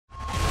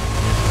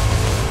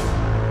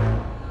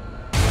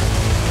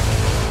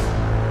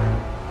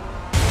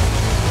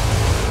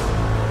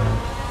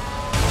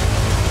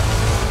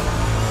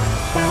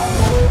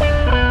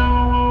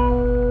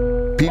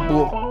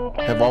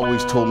have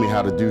always told me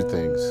how to do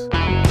things.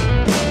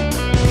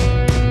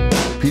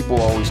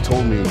 People always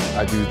told me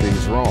I do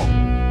things wrong.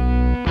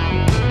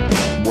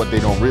 What they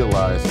don't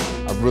realize,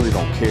 I really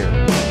don't care.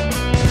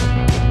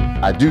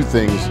 I do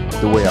things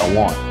the way I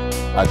want.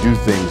 I do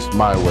things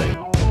my way.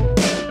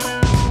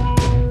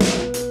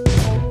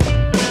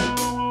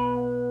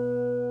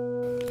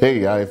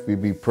 Hey,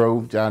 IFBB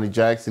Pro, Johnny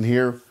Jackson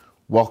here.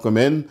 Welcome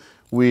in.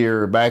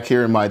 We're back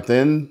here in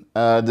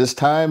MUTANT this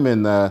time,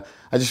 and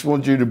I just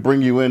want you to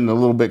bring you in a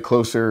little bit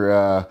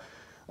closer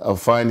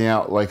of finding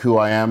out like who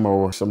I am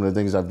or some of the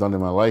things I've done in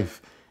my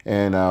life.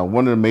 And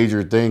one of the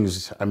major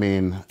things,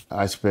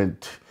 I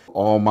spent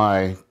all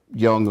my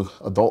young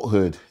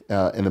adulthood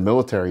in the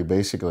military,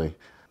 basically.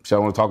 So I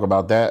want to talk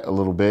about that a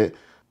little bit.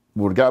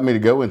 What got me to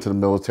go into the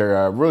military,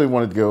 I really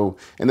wanted to go,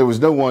 and there was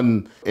no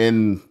one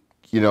in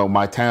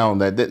my town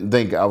that didn't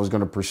think I was going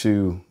to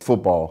pursue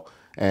football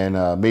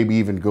and maybe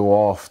even go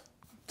off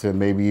to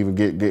maybe even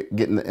get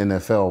in the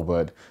NFL,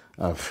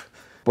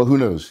 but who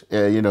knows?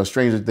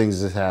 Stranger things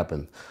just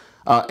happen.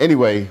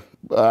 Anyway,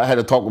 I had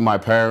to talk with my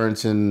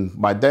parents, and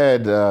my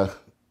dad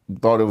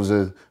thought it was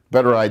a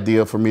better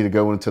idea for me to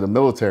go into the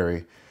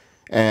military.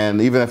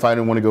 And even if I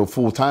didn't want to go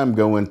full-time,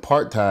 go in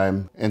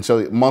part-time. And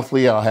so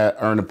monthly I'll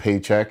earn a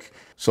paycheck.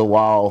 So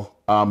while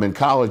I'm in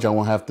college, I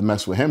won't have to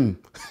mess with him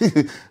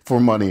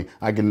for money.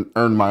 I can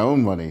earn my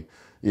own money,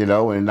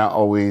 and not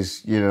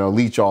always,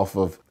 leech off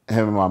of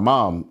him and my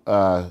mom.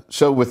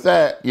 So with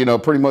that,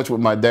 pretty much what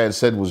my dad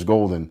said was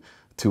golden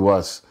to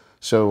us.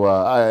 So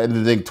I had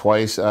to think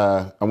twice.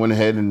 I went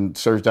ahead and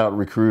searched out a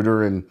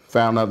recruiter and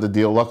found out the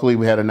deal. Luckily,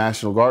 we had a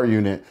National Guard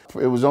unit.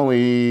 It was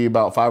only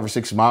about 5 or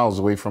 6 miles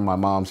away from my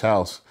mom's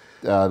house,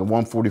 the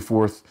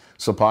 144th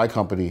Supply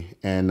Company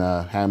in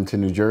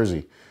Hamilton, New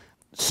Jersey.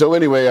 So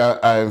anyway,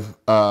 I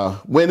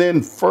went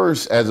in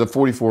first as a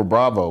 44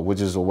 Bravo,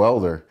 which is a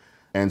welder.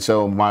 And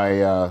so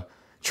my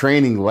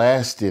training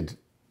lasted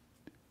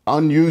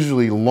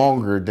unusually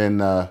longer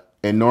than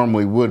it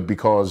normally would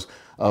because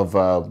of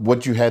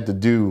what you had to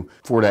do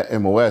for that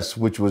MOS,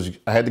 which was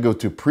I had to go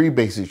to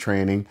pre-basic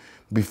training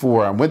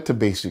before I went to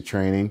basic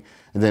training.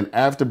 And then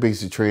after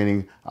basic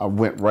training, I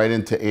went right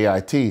into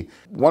AIT.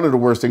 One of the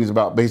worst things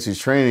about basic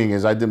training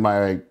is I did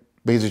my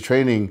basic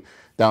training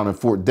down in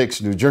Fort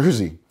Dix, New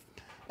Jersey.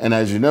 And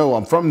as you know,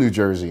 I'm from New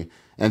Jersey.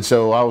 And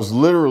so I was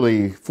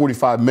literally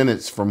 45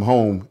 minutes from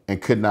home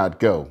and could not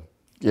go.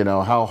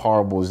 How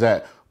horrible is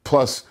that?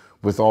 Plus,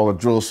 with all the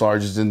drill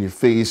sergeants in your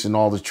face and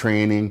all the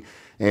training.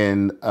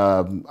 And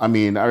I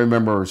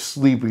remember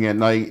sleeping at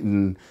night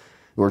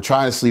or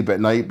trying to sleep at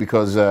night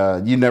because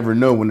you never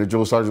know when the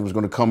drill sergeant was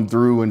going to come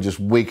through and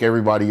just wake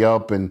everybody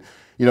up. And,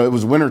 it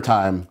was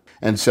wintertime.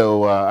 And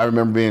so I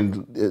remember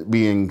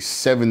being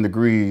 7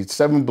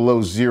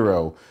 below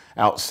zero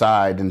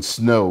outside in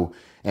snow.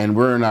 And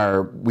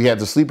we had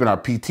to sleep in our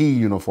PT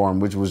uniform,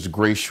 which was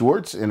gray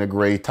shorts and a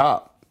gray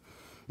top.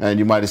 And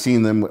you might have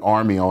seen them with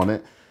Army on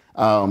it.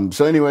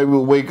 So anyway,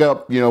 we'll wake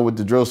up, with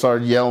the drill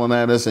sergeant yelling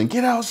at us and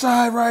get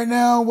outside right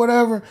now,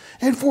 whatever,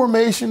 in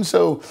formation.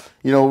 So,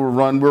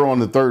 we're on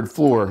the 3rd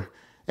floor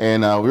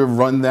and we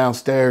run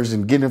downstairs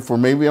and get in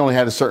formation. We only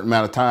had a certain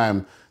amount of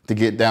time to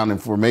get down in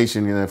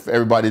formation. And if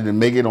everybody didn't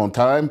make it on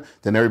time,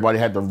 then everybody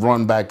had to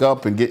run back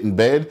up and get in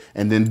bed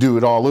and then do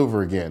it all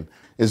over again.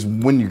 Is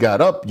when you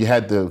got up, you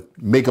had to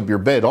make up your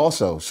bed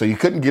also. So you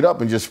couldn't get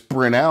up and just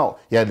sprint out.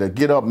 You had to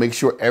get up, make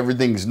sure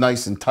everything's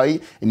nice and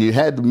tight. And you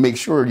had to make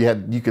sure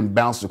you can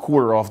bounce the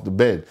quarter off the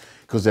bed.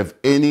 Because if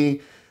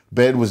any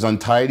bed was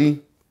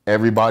untidy,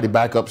 everybody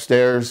back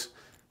upstairs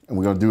and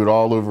we're going to do it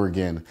all over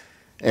again.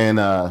 And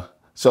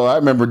so I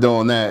remember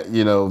doing that,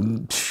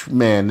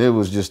 man, it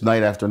was just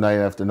night after night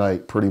after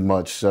night pretty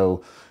much.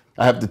 So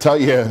I have to tell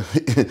you,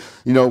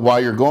 while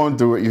you're going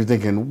through it, you're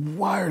thinking,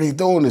 why are they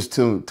doing this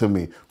to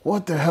me?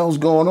 What the hell's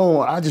going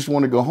on? I just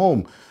want to go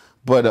home.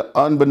 But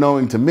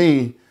unbeknown to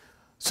me,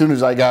 as soon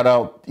as I got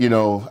out,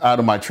 out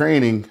of my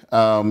training,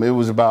 it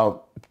was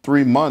about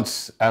 3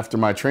 months after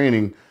my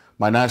training,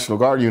 my National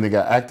Guard unit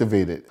got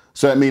activated.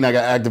 So that means I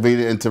got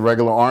activated into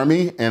regular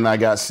Army and I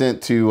got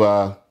sent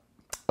to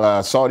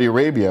Saudi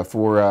Arabia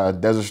for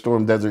Desert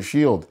Storm, Desert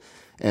Shield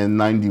in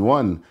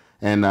 '91.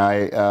 And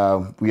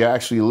we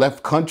actually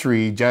left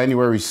country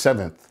January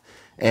 7th.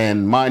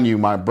 And mind you,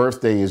 my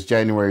birthday is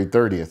January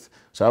 30th.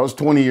 So I was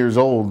 20 years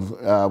old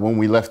when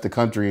we left the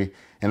country,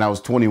 and I was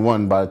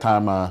 21 by the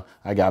time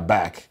I got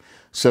back.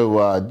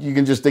 So you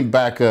can just think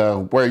back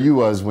where you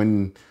was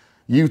when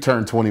you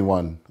turned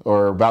 21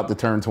 or about to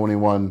turn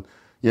 21.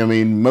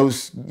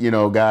 Most,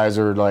 guys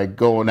are like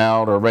going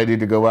out or ready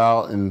to go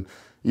out and,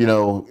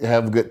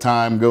 have a good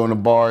time, going to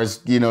bars.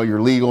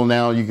 You're legal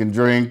now, you can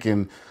drink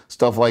and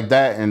stuff like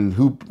that and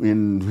hoop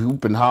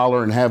and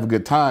holler and have a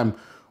good time.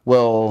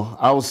 Well,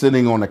 I was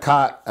sitting on a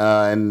cot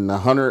in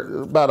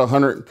about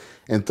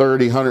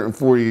 130,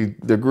 140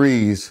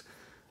 degrees,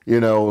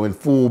 in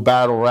full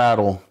battle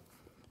rattle.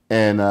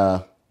 And,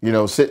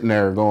 sitting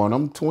there going,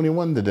 I'm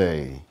 21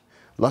 today.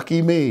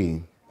 Lucky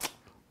me.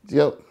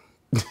 Yep.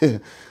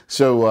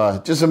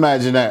 So just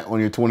imagine that on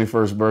your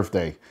 21st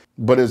birthday.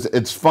 But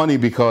it's funny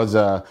because,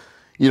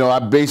 I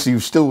basically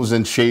still was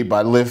in shape.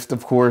 I lift,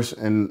 of course,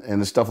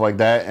 and stuff like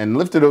that, and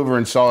lifted over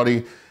in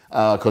Saudi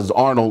because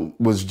Arnold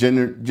was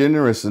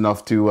generous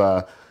enough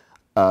to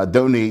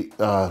donate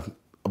a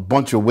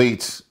bunch of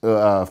weights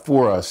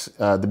for us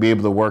to be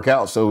able to work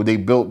out. So they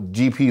built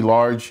GP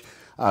large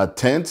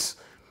tents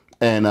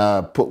and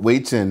put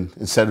weights in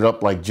and set it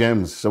up like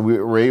gyms. So we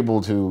were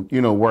able to,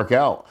 work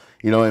out,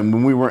 and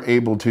when we weren't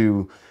able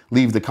to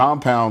leave the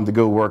compound to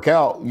go work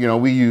out,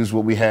 we used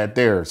what we had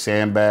there: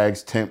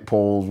 sandbags, tent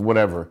poles,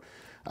 whatever,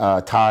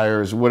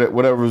 tires,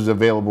 whatever was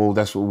available.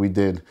 That's what we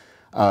did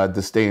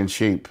to stay in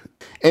shape.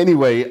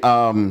 Anyway,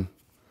 I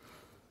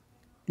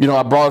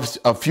brought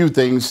a few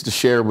things to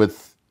share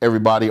with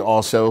everybody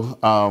also.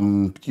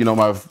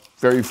 My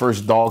very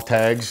first dog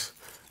tags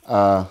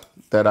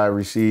that I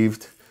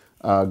received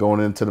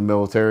going into the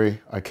military,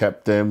 I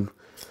kept them.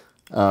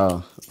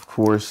 Of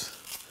course,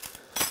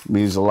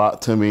 means a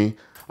lot to me.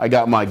 I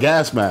got my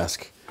gas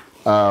mask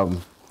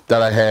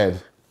that I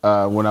had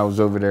when I was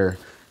over there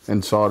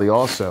in Saudi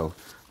also.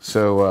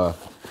 So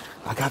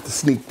I got to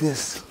sneak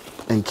this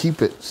and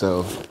keep it,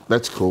 so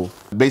that's cool.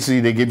 Basically,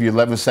 they give you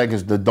 11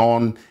 seconds to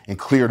don and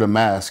clear the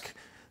mask,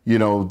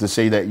 to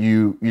say that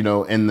you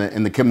in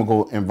the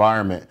chemical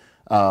environment,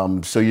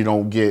 so you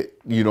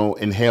don't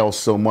inhale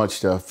so much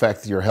to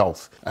affect your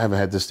health. I haven't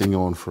had this thing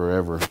on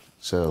forever,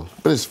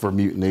 but it's for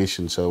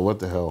mutination, so what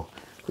the hell.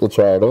 We'll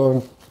try it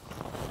on.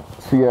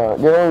 See how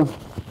it goes.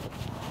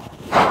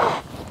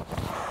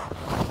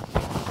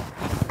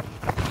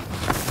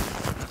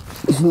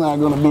 It's not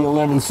going to be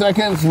 11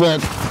 seconds, but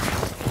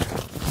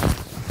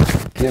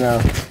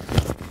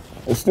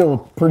it's still a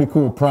pretty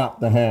cool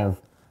prop to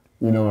have,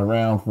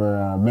 around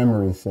for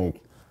memory's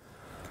sake.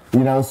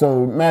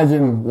 So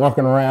imagine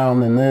walking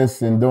around in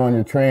this and doing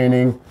your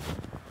training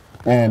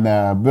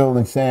and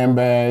building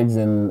sandbags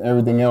and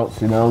everything else,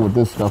 with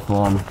this stuff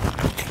on.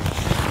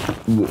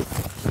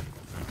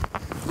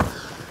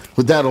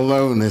 With that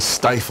alone is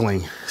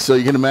stifling. So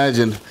you can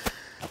imagine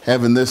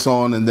having this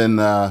on and then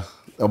a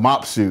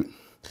mop suit,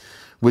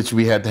 which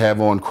we had to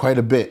have on quite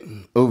a bit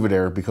over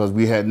there because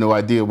we had no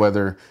idea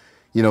whether,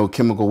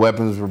 chemical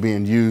weapons were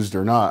being used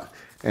or not.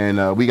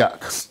 And we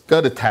got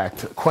scud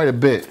attacked quite a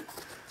bit.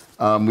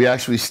 We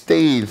actually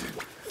stayed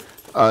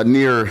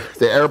near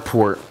the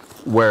airport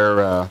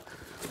where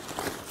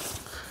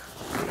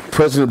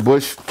President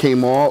Bush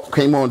came on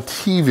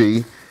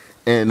TV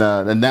and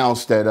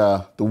announced that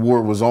the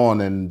war was on,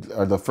 and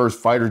the first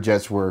fighter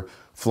jets were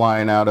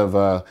flying out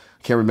of,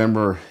 can't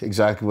remember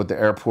exactly what the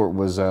airport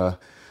was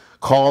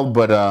called,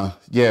 but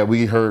yeah,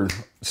 we heard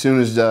as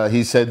soon as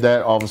he said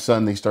that, all of a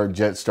sudden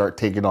jets start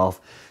taking off.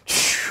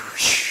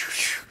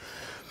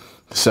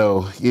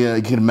 So yeah,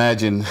 you can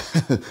imagine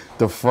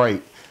the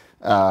fright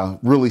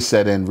really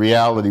set in.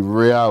 Reality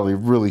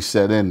really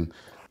set in.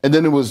 And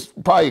then it was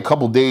probably a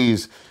couple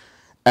days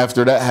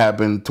after that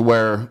happened to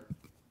where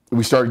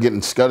we started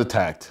getting scud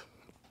attacked.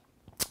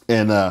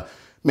 And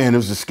man, it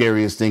was the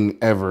scariest thing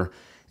ever.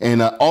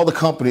 And all the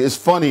company, it's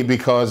funny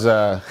because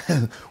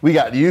we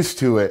got used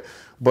to it.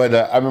 But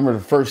I remember the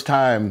first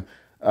time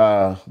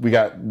we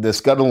got the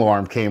scud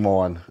alarm came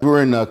on. We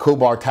were in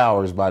Khobar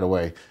Towers, by the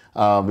way. It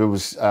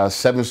was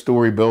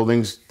 7-story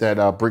buildings,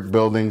 brick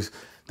buildings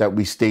that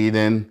we stayed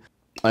in.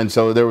 And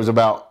so there was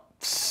about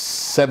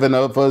seven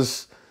of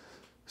us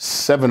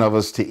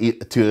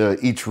to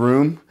each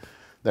room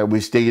that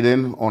we stayed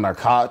in on our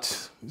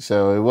cots.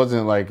 So it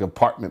wasn't like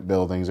apartment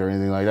buildings or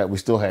anything like that. We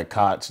still had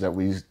cots that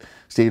we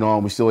stayed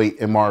on. We still ate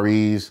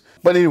MREs.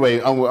 But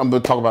anyway, I'm going to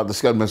talk about the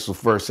scud missiles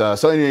first.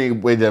 So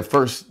anyway, the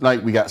first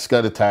night we got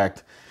scud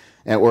attacked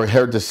or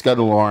heard the scud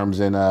alarms,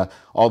 and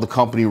all the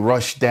company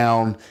rushed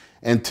down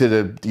into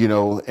the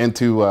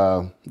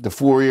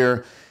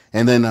foyer.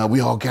 And then we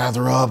all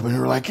gather up and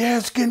we're like, yeah,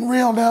 it's getting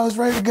real now. It's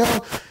ready to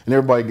go. And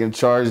everybody getting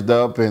charged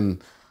up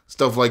and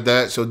stuff like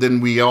that. So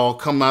then we all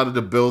come out of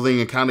the building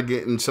and kind of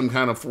get in some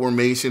kind of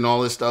formation,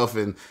 all this stuff.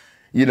 And,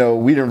 we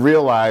didn't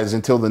realize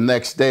until the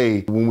next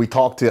day when we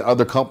talked to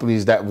other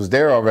companies that was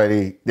there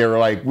already, they were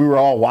like, we were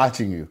all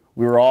watching you.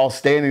 We were all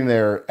standing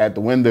there at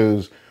the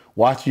windows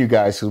watching you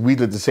guys because we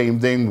did the same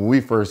thing when we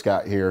first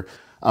got here.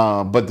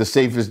 But the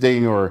safest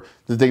thing or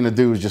the thing to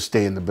do is just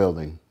stay in the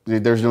building.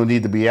 There's no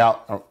need to be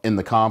out in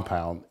the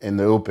compound, in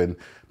the open,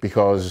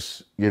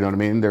 because,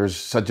 there's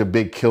such a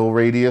big kill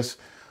radius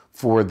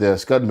for the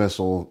scud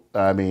missile.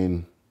 I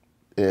mean,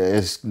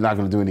 it's not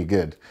going to do any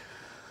good.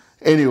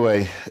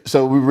 Anyway,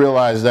 so we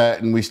realized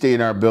that, and we stayed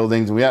in our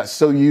buildings. We got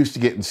so used to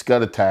getting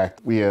scud attacked.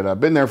 We had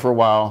been there for a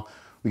while.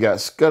 We got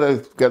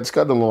scud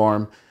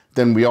alarm.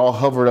 Then we all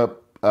hovered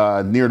up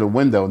near the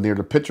window, near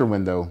the picture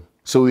window.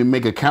 So we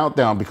make a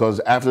countdown because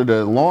after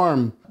the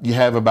alarm, you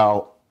have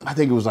about, I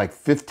think it was like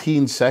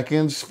 20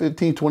 seconds.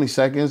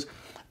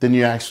 Then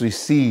you actually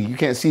you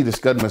can't see the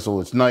scud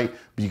missile. It's night,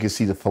 but you can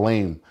see the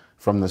flame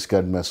from the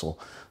scud missile.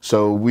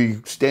 So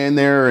we stand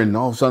there and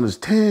all of a sudden it's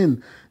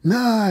 10,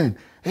 9,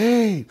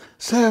 8,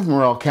 7.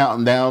 We're all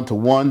counting down to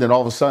 1. Then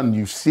all of a sudden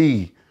you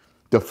see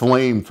the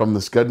flame from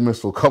the scud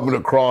missile coming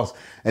across.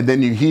 And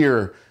then you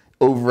hear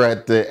over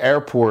at the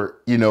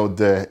airport, you know,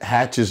 the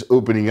hatch is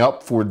opening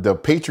up for the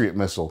Patriot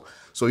missile.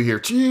 So you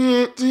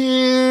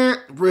hear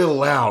real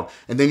loud,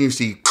 and then you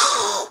see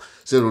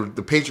so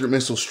the Patriot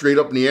missile straight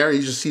up in the air.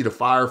 You just see the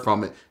fire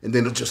from it, and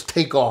then it'll just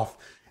take off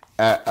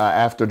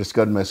after the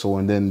Scud missile,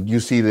 and then you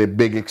see the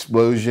big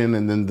explosion,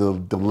 and then the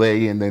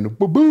delay, and then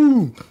boom,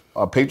 boom.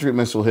 A Patriot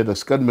missile hit a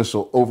Scud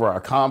missile over our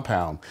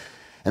compound,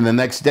 and the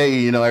next day,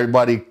 you know,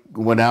 everybody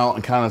went out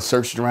and kind of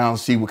searched around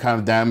to see what kind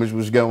of damage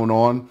was going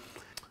on.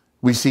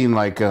 We seen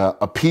like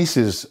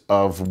pieces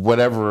of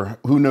whatever,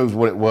 who knows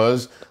what it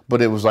was,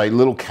 but it was like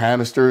little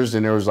canisters,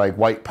 and there was like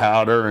white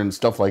powder and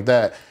stuff like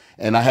that.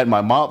 And I had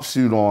my mop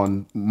suit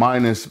on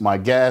minus my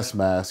gas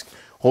mask,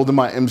 holding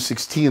my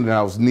M16, and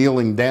I was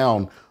kneeling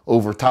down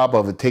over top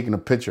of it, taking a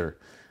picture,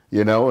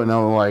 you know? And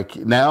I'm like,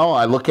 now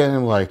I look at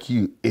him like,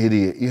 you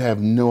idiot, you have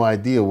no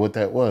idea what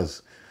that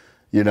was,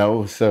 you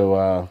know?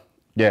 So,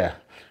 yeah,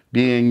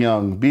 being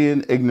young,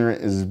 being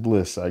ignorant is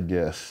bliss, I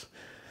guess.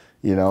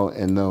 You know,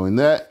 and knowing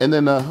that. And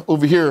then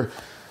over here,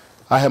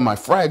 I have my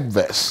frag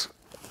vest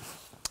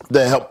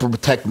that helped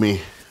protect me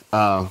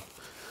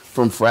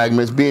from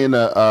fragments. Being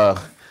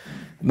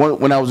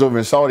when I was over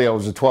in Saudi, I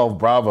was a 12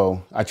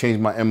 Bravo. I changed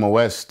my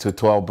MOS to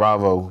 12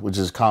 Bravo, which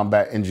is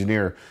combat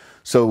engineer.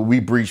 So we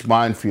breached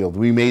minefield.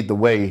 We made the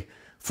way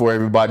for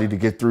everybody to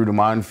get through the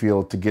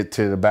minefield to get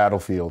to the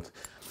battlefield.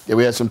 Yeah,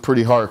 we had some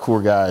pretty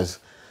hardcore guys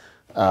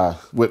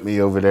with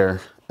me over there,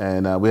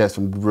 and we had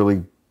some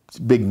really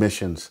big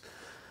missions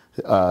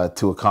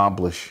to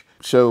accomplish.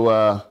 So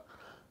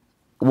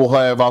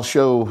I'll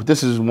show,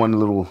 this is one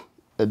little,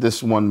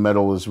 this one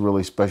medal is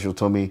really special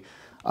to me.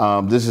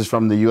 This is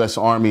from the U.S.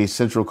 Army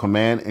Central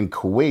Command in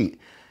Kuwait,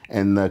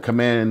 and the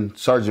Command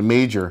Sergeant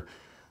Major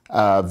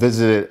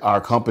visited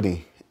our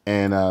company,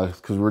 and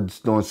because we're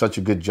just doing such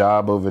a good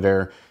job over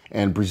there,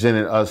 and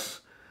presented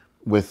us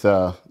with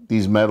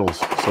these medals.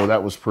 So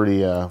that was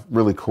pretty,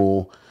 really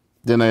cool.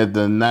 Then I had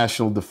the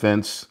National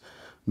Defense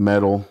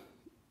Medal,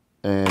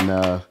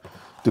 and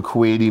the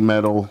Kuwaiti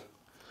medal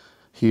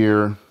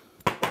here,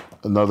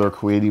 another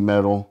Kuwaiti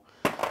medal,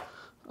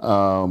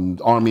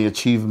 Army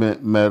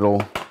Achievement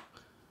Medal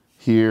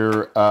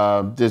here,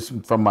 this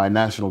from my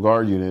National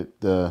Guard unit,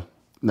 the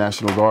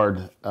National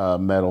Guard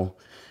medal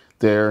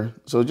there.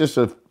 So just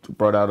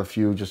brought out a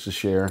few just to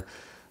share,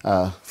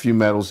 a few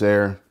medals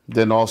there.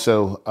 Then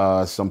also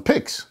some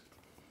pics,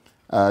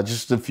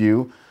 just a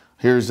few.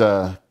 Here's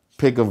a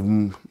pic of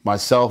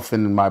myself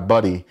and my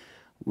buddy,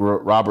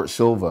 Robert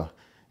Silva.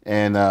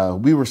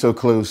 And we were so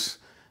close.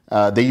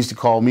 They used to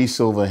call me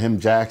Silva, him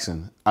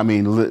Jackson. I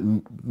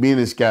mean, me and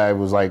this guy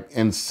was like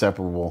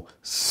inseparable,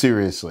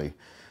 seriously.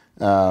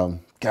 God,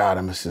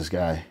 I miss this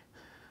guy.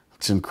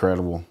 It's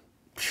incredible.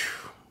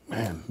 Whew,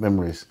 man,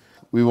 memories.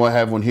 We want to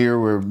have one here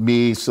where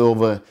me,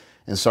 Silva,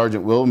 and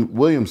Sergeant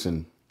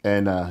Williamson.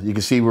 And you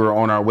can see we're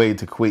on our way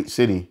to Kuwait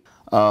City.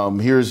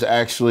 Here's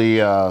actually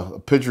a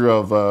picture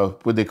of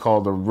what they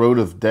call the Road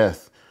of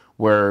Death,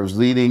 where it was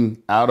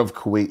leading out of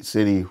Kuwait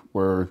City,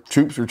 where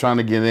troops were trying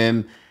to get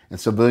in and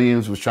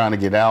civilians was trying to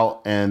get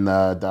out, and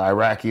the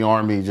Iraqi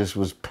army just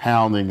was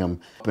pounding them.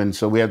 And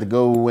so we had to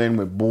go in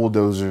with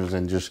bulldozers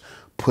and just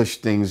push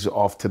things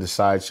off to the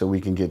side so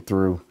we can get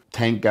through.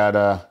 Tank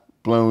got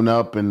blown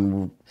up,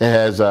 and it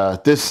has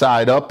this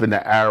side up and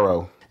the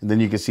arrow. And then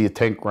you can see a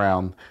tank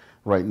round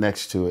right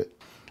next to it.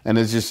 And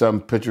it's just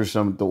some pictures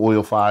of the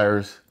oil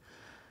fires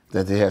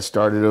that they had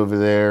started over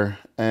there.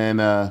 And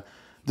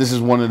this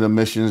is one of the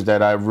missions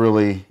that I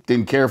really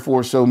didn't care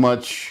for so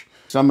much.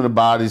 Some of the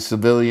bodies,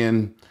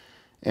 civilian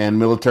and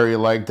military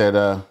alike,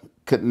 that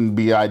couldn't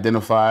be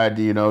identified,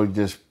 you know,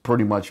 just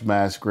pretty much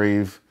mass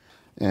grave.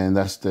 And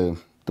that's the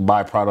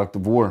byproduct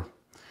of war.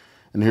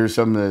 And here's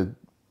some of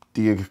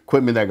the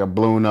equipment that got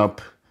blown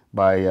up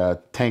by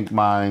tank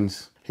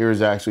mines.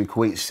 Here's actually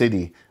Kuwait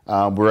City.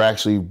 We're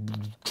actually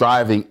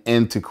driving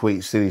into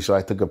Kuwait City, so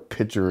I took a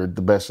picture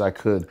the best I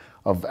could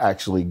of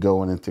actually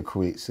going into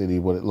Kuwait City,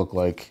 what it looked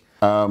like.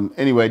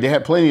 Anyway, they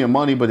had plenty of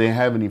money, but they didn't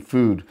have any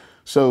food.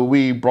 So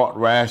we brought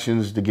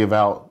rations to give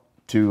out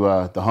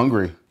to the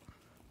hungry.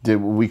 Did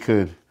what we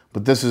could.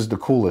 But this is the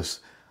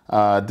coolest.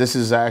 This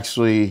is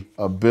actually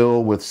a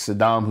bill with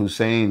Saddam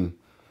Hussein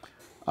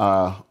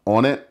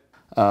on it.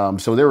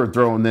 So they were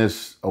throwing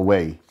this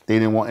away. They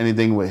didn't want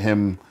anything with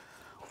him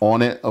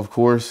on it, of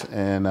course.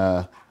 And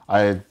of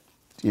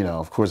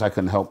course I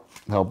couldn't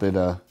help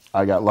it.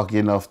 I got lucky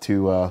enough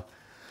to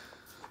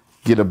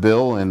get a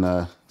bill,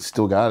 and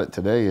still got it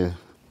today.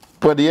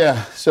 But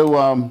yeah,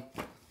 so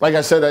like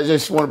I said, I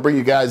just want to bring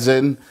you guys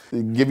in,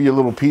 give you a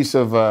little piece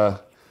of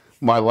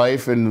my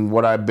life and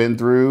what I've been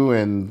through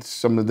and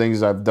some of the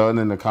things I've done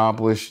and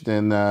accomplished.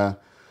 And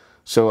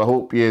so I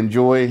hope you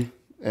enjoy,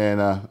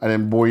 and I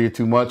didn't bore you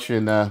too much,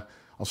 and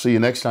I'll see you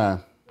next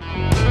time.